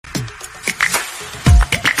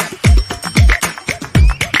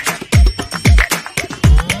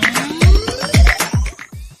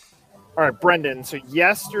All right, Brendan. So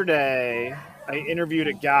yesterday I interviewed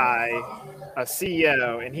a guy, a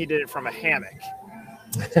CEO, and he did it from a hammock.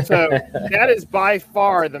 So that is by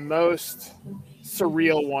far the most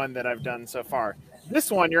surreal one that I've done so far.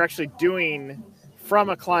 This one you're actually doing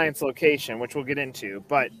from a client's location, which we'll get into.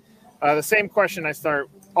 But the same question I start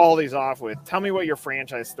all these off with. Tell me what your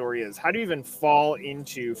franchise story is. How do you even fall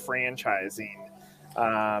into franchising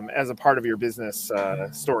as a part of your business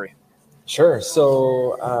story? Sure.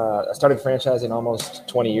 So I started franchising almost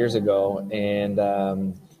 20 years ago, and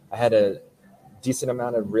I had a decent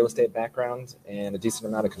amount of real estate background and a decent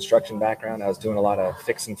amount of construction background. I was doing a lot of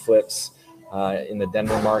fix and flips in the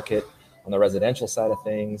Denver market on the residential side of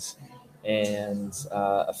things. And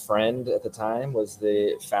a friend at the time was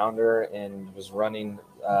the founder and was running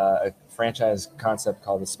a franchise concept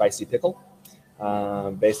called the Spicy Pickle,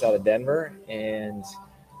 based out of Denver. And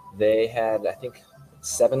they had, I think,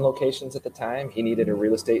 7 locations at the time. He needed a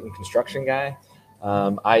real estate and construction guy.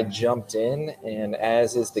 I jumped in, and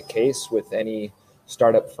as is the case with any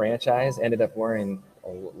startup franchise, ended up wearing a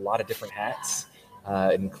lot of different hats,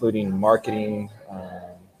 including marketing,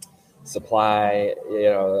 supply.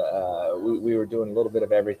 We were doing a little bit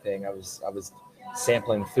of everything. I was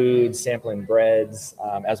sampling food, sampling breads,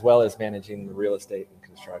 as well as managing the real estate and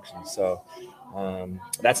construction. So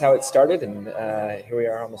that's how it started, and here we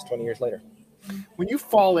are almost 20 years later. When you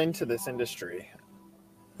fall into this industry,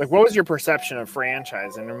 like, what was your perception of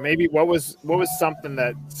franchising, or maybe what was something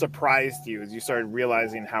that surprised you as you started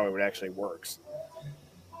realizing how it actually works?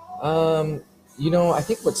 I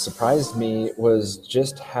think what surprised me was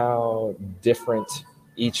just how different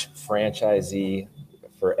each franchisee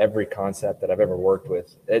for every concept that I've ever worked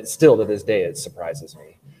with. It still to this day, it surprises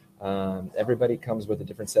me. Everybody comes with a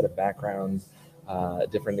different set of background,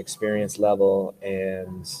 different experience level,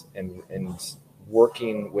 and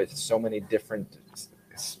working with so many different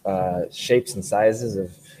shapes and sizes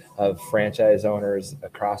of franchise owners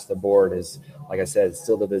across the board is, like I said,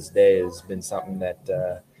 still to this day has been something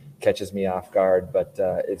that catches me off guard, but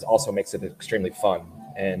it also makes it extremely fun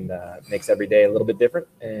and makes every day a little bit different,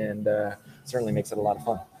 and certainly makes it a lot of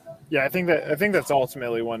fun. Yeah, I think that's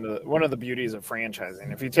ultimately one of the beauties of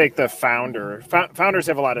franchising. If you take the founders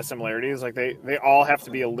have a lot of similarities. Like they all have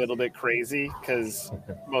to be a little bit crazy because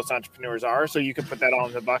most entrepreneurs are. So you can put that all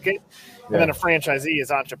in the bucket. And then a franchisee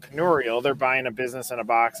is entrepreneurial. They're buying a business in a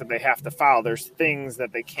box that they have to follow. There's things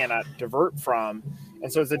that they cannot divert from.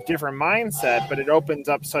 And so it's a different mindset, but it opens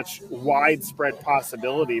up such widespread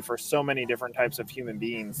possibility for so many different types of human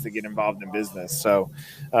beings to get involved in business. So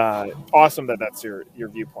awesome that's your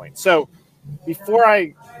viewpoint. So before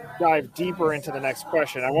I dive deeper into the next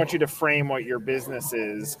question, I want you to frame what your business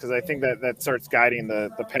is, because I think that starts guiding the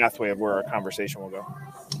pathway of where our conversation will go.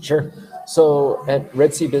 Sure. So at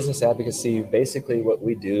redC Business Advocacy, basically what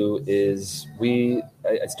we do is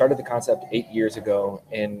I started the concept 8 years ago,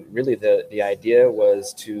 and really the idea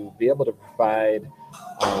was to be able to provide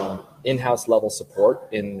in-house level support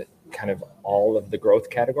in kind of all of the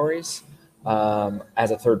growth categories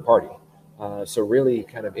as a third party. So really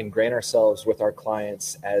kind of ingrain ourselves with our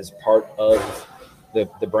clients as part of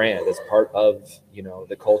the brand, as part of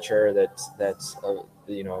the culture that's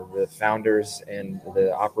the founders and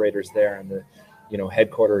the operators there and the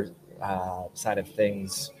headquarters side of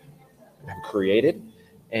things have created,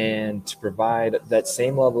 and to provide that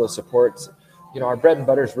same level of support. Our bread and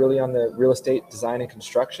butter is really on the real estate design and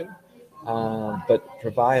construction, but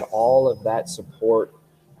provide all of that support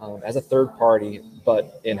as a third party,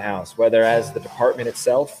 but in-house, whether as the department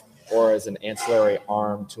itself or as an ancillary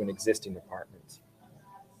arm to an existing department.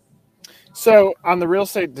 So on the real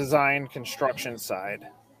estate design construction side,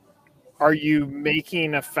 are you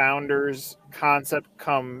making a founder's concept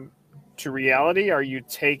come to reality? Are you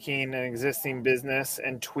taking an existing business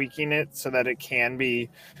and tweaking it so that it can be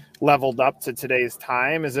leveled up to today's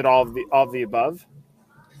time? Is it all of the above?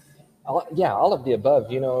 Yeah, all of the above.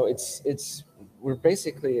 We're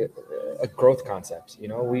basically a growth concept.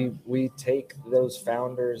 We take those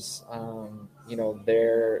founders,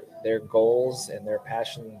 their goals and their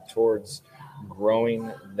passion towards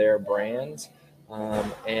growing their brand,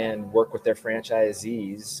 and work with their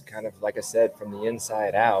franchisees, kind of like I said, from the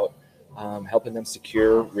inside out, helping them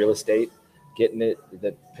secure real estate,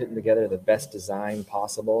 putting together the best design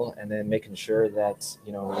possible, and then making sure that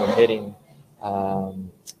we're hitting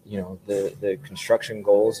the construction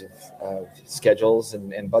goals of schedules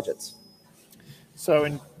and budgets. So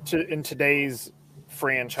in today's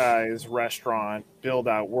franchise restaurant build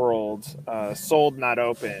out world, sold not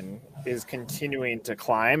open is continuing to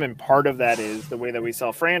climb, and part of that is the way that we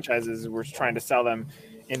sell franchises. We're trying to sell them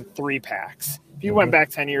in 3-packs. If you went back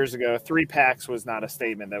 10 years ago, 3-packs was not a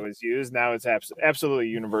statement that was used. Now it's absolutely a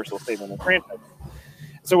universal statement of franchise.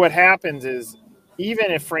 So what happens is,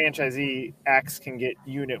 even if franchisee X can get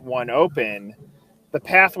unit 1 open, the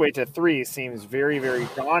pathway to 3 seems very, very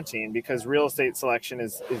daunting because real estate selection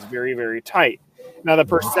is very, very tight. Now, the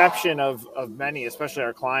perception of many, especially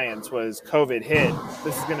our clients, was COVID hit.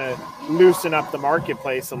 This is going to loosen up the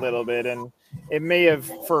marketplace a little bit. And it may have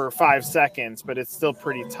for 5 seconds, but it's still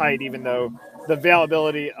pretty tight, even though the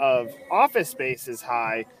availability of office space is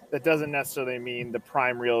high. That doesn't necessarily mean the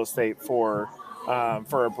prime real estate for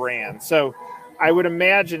a brand. So I would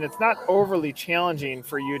imagine it's not overly challenging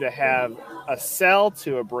for you to have a sell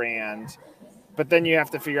to a brand, but then you have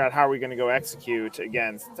to figure out how are we going to go execute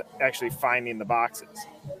against actually finding the boxes.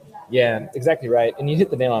 Yeah, exactly right. And you hit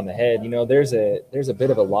the nail on the head. There's a bit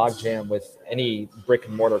of a logjam with any brick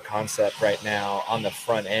and mortar concept right now on the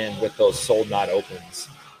front end with those sold not opens.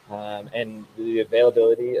 And the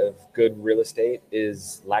availability of good real estate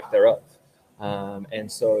is lack thereof.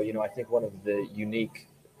 And so, I think one of the unique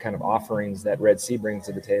kind of offerings that redC brings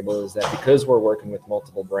to the table is that because we're working with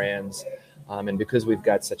multiple brands, and because we've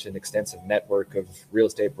got such an extensive network of real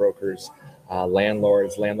estate brokers,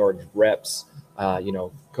 landlord reps,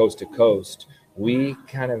 coast to coast, we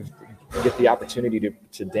kind of get the opportunity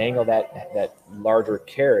to dangle that larger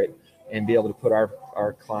carrot and be able to put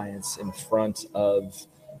our clients in front of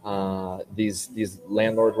these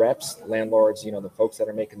landlord reps, landlords, the folks that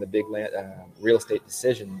are making the big real estate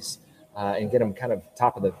decisions, and get them kind of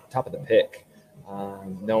top of the pick,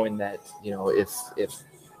 knowing that if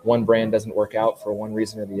one brand doesn't work out for one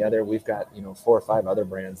reason or the other, we've got 4 or 5 other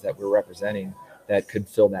brands that we're representing that could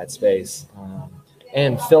fill that space,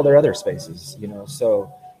 and fill their other spaces.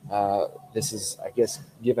 So this is, I guess,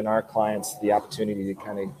 giving our clients the opportunity to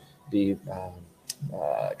kind of be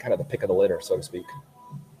kind of the pick of the litter, so to speak.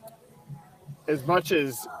 As much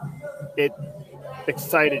as it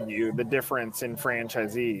excited you, the difference in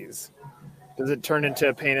franchisees, does it turn into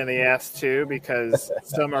a pain in the ass too? Because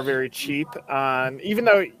some are very cheap. Even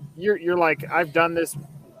though you're like, I've done this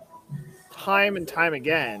time and time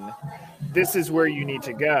again, this is where you need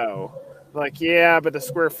to go. Like, yeah, but the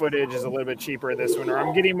square footage is a little bit cheaper at this one, or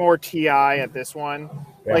I'm getting more TI at this one.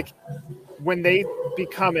 Yeah. Like, when they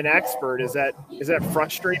become an expert, is that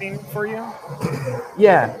frustrating for you?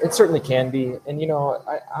 Yeah, it certainly can be. And,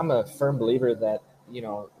 I'm a firm believer that,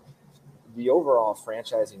 the overall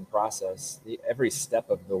franchising process, every step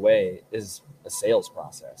of the way is a sales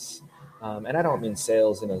process. And I don't mean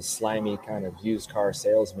sales in a slimy kind of used car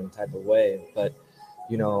salesman type of way, but,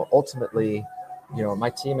 ultimately, my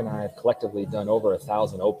team and I have collectively done over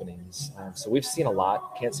 1,000 openings. So we've seen a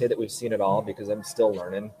lot. Can't say that we've seen it all because I'm still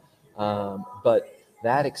learning. But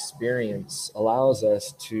that experience allows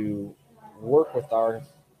us to work with our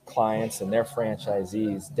clients and their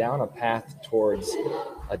franchisees down a path towards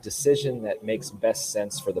a decision that makes best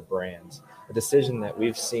sense for the brand, a decision that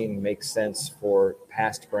we've seen make sense for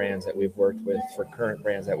past brands that we've worked with, for current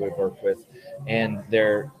brands that we've worked with, and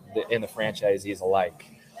the franchisees alike.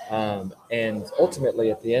 And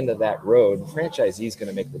ultimately, at the end of that road, the franchisee is going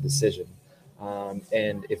to make the decision.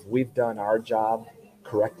 And if we've done our job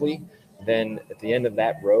correctly, then at the end of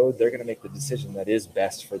that road, they're going to make the decision that is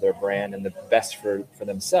best for their brand and the best for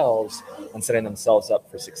themselves on setting themselves up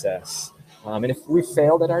for success. And if we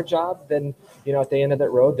failed at our job, then, at the end of that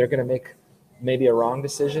road, they're going to make maybe a wrong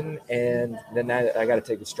decision. And then I got to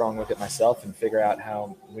take a strong look at myself and figure out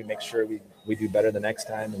how we make sure we do better the next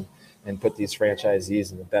time and put these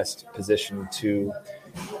franchisees in the best position to,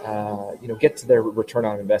 get to their return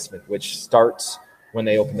on investment, which starts when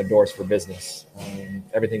they open the doors for business.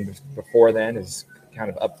 Everything before then is kind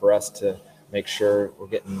of up for us to make sure we're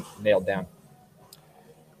getting nailed down.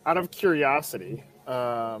 Out of curiosity,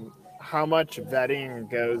 how much vetting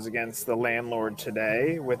goes against the landlord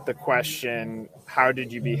today with the question, how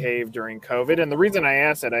did you behave during COVID? And the reason I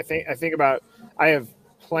ask that, I have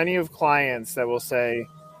plenty of clients that will say,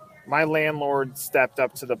 my landlord stepped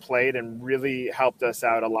up to the plate and really helped us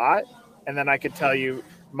out a lot. And then I could tell you,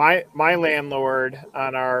 my landlord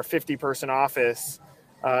on our 50-person office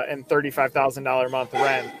and $35,000 a month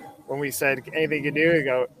rent, when we said anything you can do, you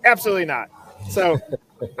go, absolutely not. So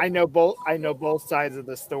I know both sides of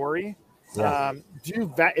the story. Yeah.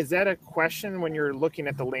 Is that a question when you're looking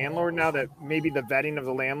at the landlord now, that maybe the vetting of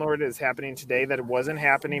the landlord is happening today that it wasn't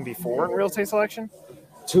happening before in real estate selection?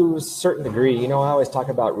 To a certain degree, I always talk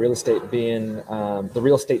about real estate being the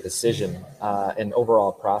real estate decision and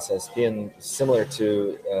overall process being similar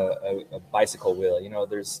to a bicycle wheel.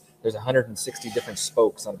 There's 160 different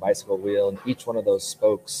spokes on a bicycle wheel, and each one of those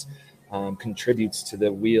spokes contributes to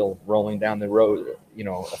the wheel rolling down the road,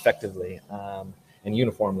 effectively and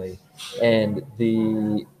uniformly. And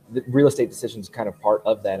the real estate decision is kind of part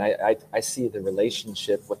of that. I see the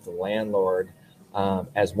relationship with the landlord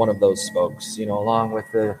as one of those spokes, along with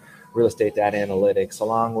the real estate data analytics,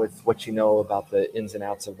 along with what you know about the ins and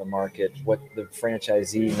outs of the market, what the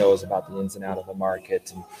franchisee knows about the ins and out of the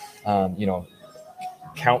market, and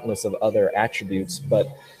countless of other attributes. But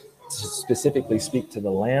to specifically speak to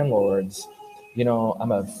the landlords,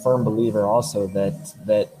 I'm a firm believer also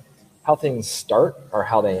that how things start are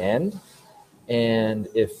how they end. And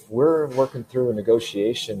if we're working through a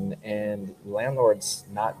negotiation and landlords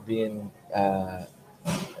not being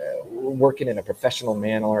working in a professional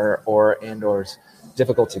manner or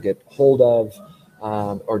difficult to get hold of,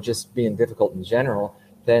 or just being difficult in general,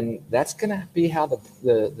 then that's going to be how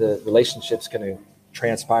the relationship's going to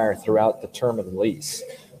transpire throughout the term of the lease,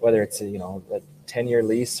 whether it's a 10-year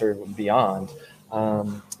lease or beyond.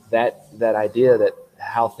 That idea that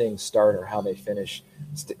how things start or how they finish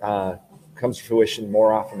comes to fruition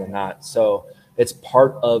more often than not. So it's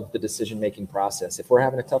part of the decision-making process. If we're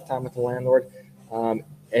having a tough time with the landlord,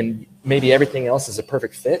 and maybe everything else is a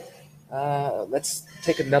perfect fit, let's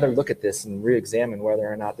take another look at this and re-examine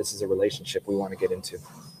whether or not this is a relationship we want to get into.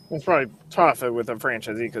 It's probably tough with a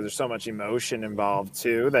franchisee because there's so much emotion involved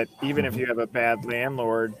too, that even if you have a bad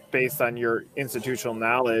landlord based on your institutional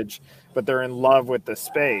knowledge, but they're in love with the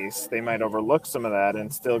space, they might overlook some of that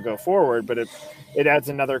and still go forward. But it adds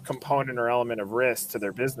another component or element of risk to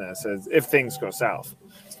their business as if things go south.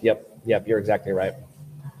 Yep, you're exactly right.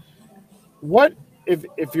 What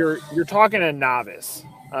if you're talking to a novice?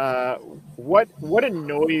 What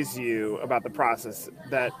annoys you about the process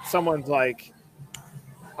that someone's like,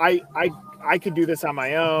 I could do this on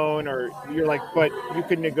my own, or you're like, but you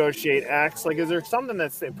could negotiate X. Like, is there something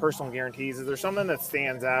that's personal guarantees? Is there something that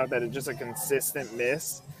stands out that is just a consistent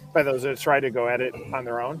miss by those that try to go at it on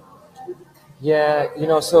their own? Yeah,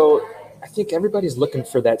 so I think everybody's looking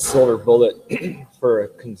for that silver bullet for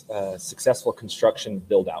a successful construction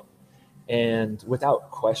build out. And without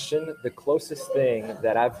question, the closest thing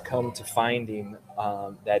that I've come to finding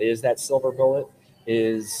that is that silver bullet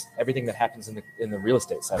is everything that happens in the real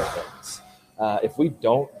estate side of things. If we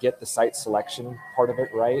don't get the site selection part of it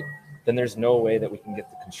right, then there's no way that we can get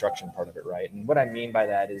the construction part of it right. And what I mean by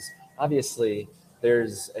that is obviously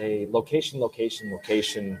there's a location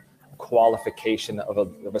qualification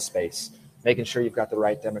of a space, making sure you've got the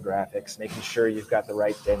right demographics, making sure you've got the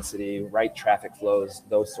right density, right traffic flows,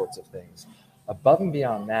 those sorts of things. Above and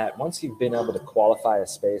beyond that, once you've been able to qualify a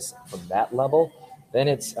space from that level, then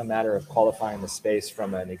it's a matter of qualifying the space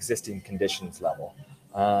from an existing conditions level.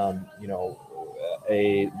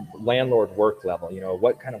 A landlord work level,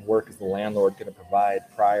 what kind of work is the landlord going to provide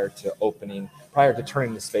prior to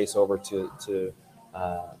turning the space over to the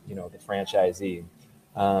franchisee.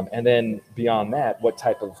 And then beyond that, what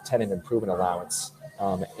type of tenant improvement allowance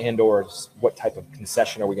and or what type of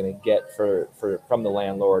concession are we going to get from the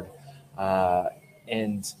landlord?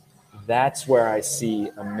 And that's where I see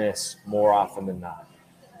a miss more often than not.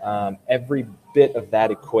 Every bit of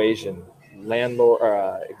that equation, landlord,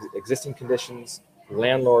 existing conditions,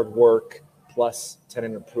 landlord work, plus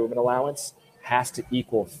tenant improvement allowance has to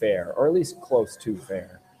equal fair, or at least close to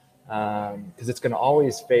fair, because it's going to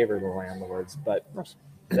always favor the landlords. But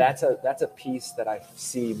that's a piece that I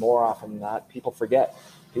see more often than not. People forget.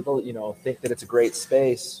 People, think that it's a great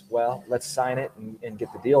space. Well, let's sign it and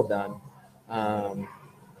get the deal done.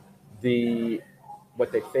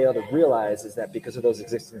 What they fail to realize is that because of those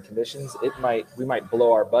existing conditions, we might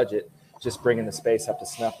blow our budget just bringing the space up to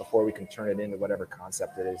snuff before we can turn it into whatever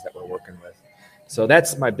concept it is that we're working with. So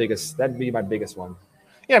that'd be my biggest one.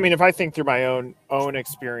 Yeah, I mean, if I think through my own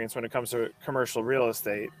experience when it comes to commercial real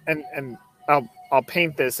estate, and I'll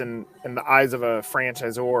paint this in the eyes of a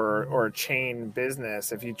franchisor or a chain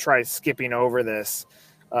business. If you try skipping over this,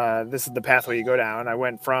 this is the pathway you go down. I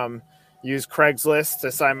went from use Craigslist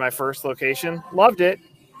to sign my first location. Loved it.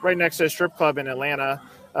 Right next to a strip club in Atlanta.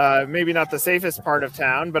 Maybe not the safest part of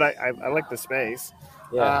town, but I like the space.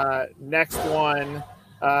 Yeah. Next one,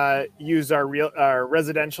 use our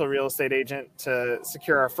residential real estate agent to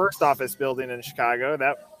secure our first office building in Chicago.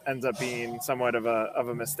 That ends up being somewhat of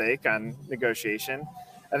a mistake on negotiation.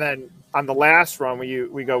 And then on the last run,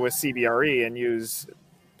 we go with CBRE and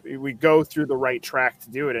we go through the right track to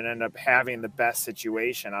do it and end up having the best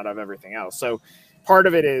situation out of everything else. So part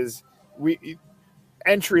of it is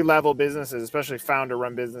entry-level businesses, especially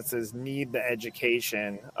founder-run businesses, need the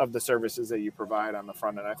education of the services that you provide on the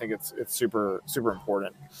front end. I think it's super, super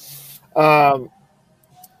important.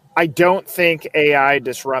 I don't think AI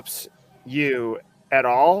disrupts you at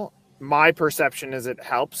all. my perception is it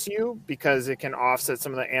helps you because it can offset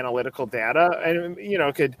some of the analytical data, and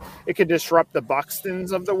it could disrupt the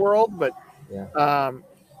Buxtons of the world. But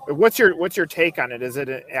what's your take on it? Is it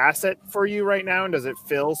an asset for you right now, and does it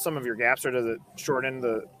fill some of your gaps, or does it shorten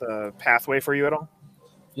the pathway for you at all?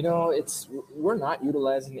 We're not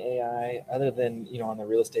utilizing AI other than, on the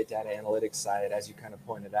real estate data analytics side, as you kind of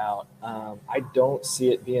pointed out. I don't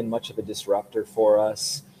see it being much of a disruptor for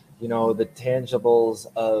us. The tangibles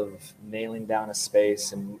of nailing down a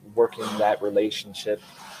space and working that relationship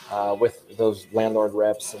with those landlord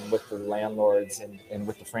reps and with the landlords and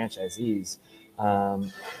with the franchisees.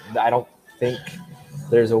 I don't think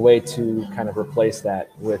there's a way to kind of replace that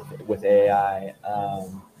with AI.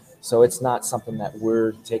 So it's not something that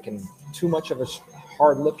we're taking too much of a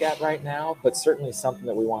hard look at right now, but certainly something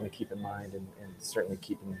that we want to keep in mind and certainly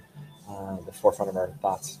keep in the forefront of our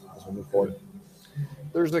thoughts as we move forward.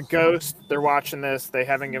 There's a ghost. They're watching this. They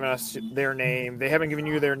haven't given us their name. They haven't given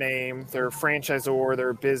you their name, their franchisor,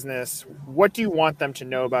 their business. What do you want them to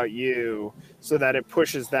know about you so that it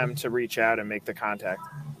pushes them to reach out and make the contact?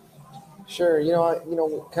 Sure.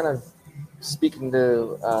 Kind of speaking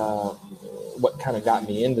to what kind of got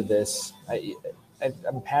me into this,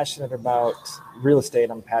 I'm passionate about real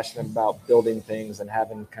estate. I'm passionate about building things and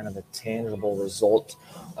having kind of a tangible result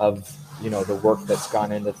of, the work that's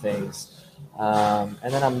gone into things.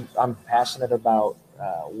 And then I'm passionate about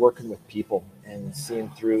working with people and seeing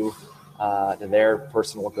through their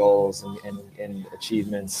personal goals and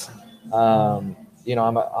achievements. I'm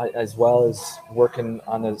as well as working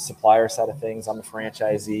on the supplier side of things. I'm a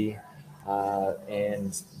franchisee,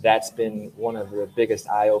 and that's been one of the biggest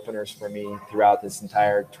eye openers for me throughout this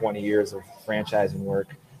entire 20 years of franchising work.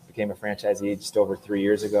 Became a franchisee just over 3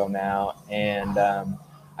 years ago now, and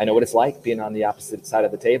I know what it's like being on the opposite side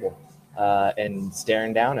of the table. And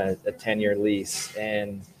staring down a 10-year lease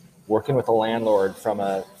and working with a landlord from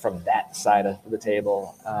that side of the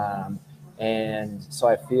table. And so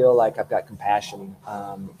I feel like I've got compassion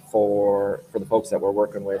for the folks that we're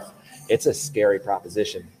working with. It's a scary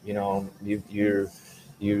proposition. You're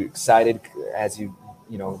excited as you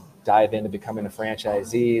dive into becoming a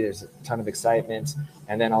franchisee. There's a ton of excitement,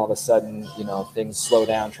 and then all of a sudden, things slow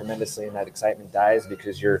down tremendously, and that excitement dies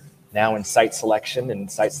because you're now in site selection, and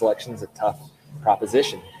site selection is a tough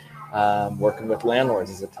proposition. Working with landlords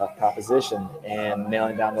is a tough proposition, and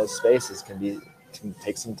nailing down those spaces can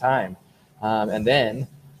take some time. And then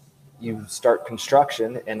you start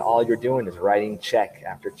construction, and all you're doing is writing check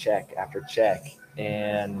after check after check,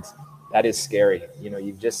 and that is scary.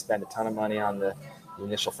 You've just spent a ton of money on the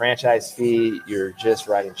initial franchise fee. You're just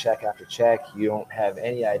writing check after check. You don't have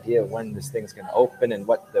any idea when this thing's going to open and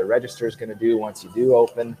what the register is going to do once you do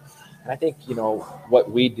open. And I think, what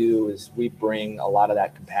we do is we bring a lot of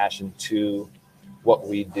that compassion to what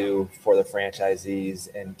we do for the franchisees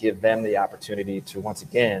and give them the opportunity to, once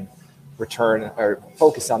again, return or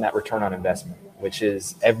focus on that return on investment, which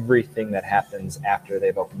is everything that happens after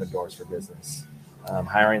they've opened the doors for business.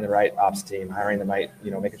 Hiring the right ops team, hiring the right,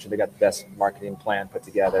 making sure they got the best marketing plan put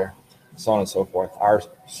together, so on and so forth. Our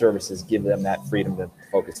services give them that freedom to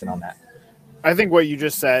focus in on that. I think what you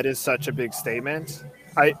just said is such a big statement.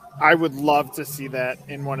 I would love to see that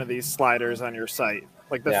in one of these sliders on your site.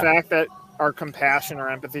 Like the fact that our compassion or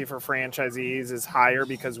empathy for franchisees is higher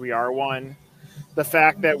because we are one. The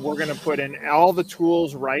fact that we're going to put in all the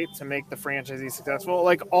tools right to make the franchisee successful.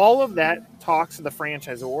 Like all of that talks to the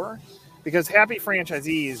franchisor, because happy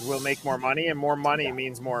franchisees will make more money, and more money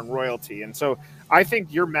means more in royalty. And so I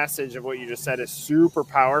think your message of what you just said is super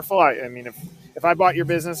powerful. I mean, if I bought your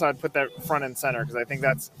business, I'd put that front and center, because I think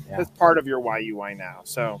that's part of your why you why now.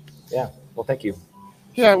 So well, thank you.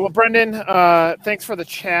 Yeah, well, Brendan, thanks for the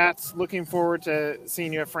chat. Looking forward to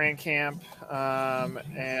seeing you at Fran Camp.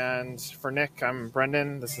 And for Nick, I'm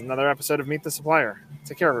Brendan. This is another episode of Meet the Supplier.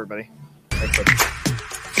 Take care, everybody. Thanks,